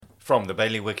From the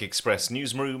Bailiwick Express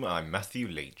newsroom, I'm Matthew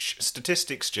Leach.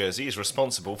 Statistics Jersey is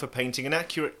responsible for painting an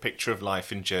accurate picture of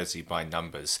life in Jersey by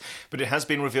numbers. But it has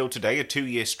been revealed today a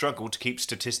 2-year struggle to keep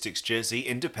Statistics Jersey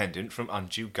independent from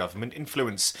undue government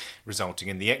influence, resulting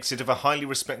in the exit of a highly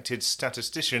respected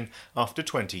statistician after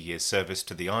 20 years' service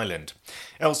to the island.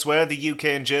 Elsewhere, the UK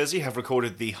and Jersey have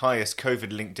recorded the highest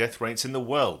COVID-linked death rates in the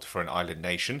world for an island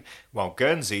nation, while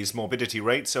Guernsey's morbidity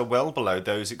rates are well below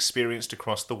those experienced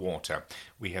across the water.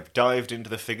 We have dived into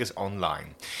the figures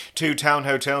online. 2 town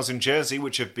hotels in Jersey,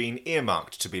 which have been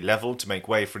earmarked to be levelled to make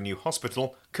way for a new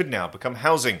hospital, could now become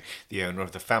housing. The owner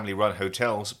of the family-run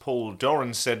hotels, Paul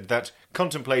Doran, said that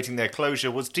contemplating their closure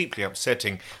was deeply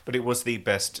upsetting, but it was the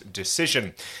best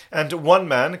decision. And one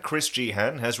man, Chris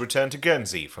Gehan, has returned to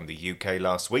Guernsey from the UK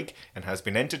last week and has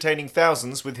been entertaining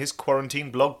thousands with his quarantine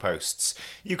blog posts.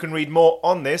 You can read more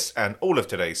on this and all of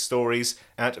today's stories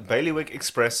at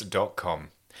bailiwickexpress.com.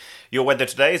 Your weather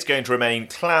today is going to remain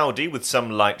cloudy with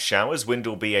some light showers. Wind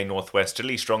will be a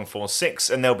northwesterly, strong force 6,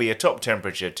 and there'll be a top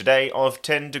temperature today of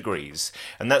 10 degrees.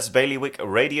 And that's Bailiwick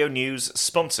Radio News,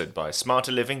 sponsored by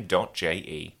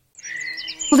smarterliving.je.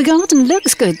 Well, the garden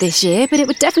looks good this year, but it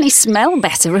would definitely smell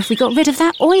better if we got rid of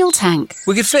that oil tank.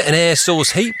 We could fit an air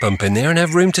source heat pump in there and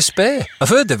have room to spare. I've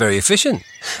heard they're very efficient.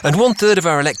 And 1/3 of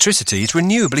our electricity is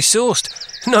renewably sourced.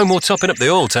 No more topping up the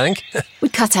oil tank.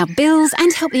 We'd cut our bills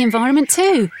and help the environment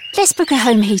too. Let's book a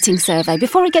home heating survey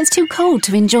before it gets too cold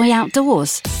to enjoy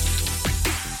outdoors.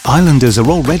 Islanders are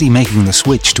already making the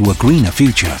switch to a greener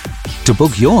future. To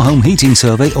book your home heating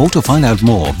survey or to find out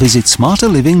more, visit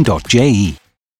smarterliving.je.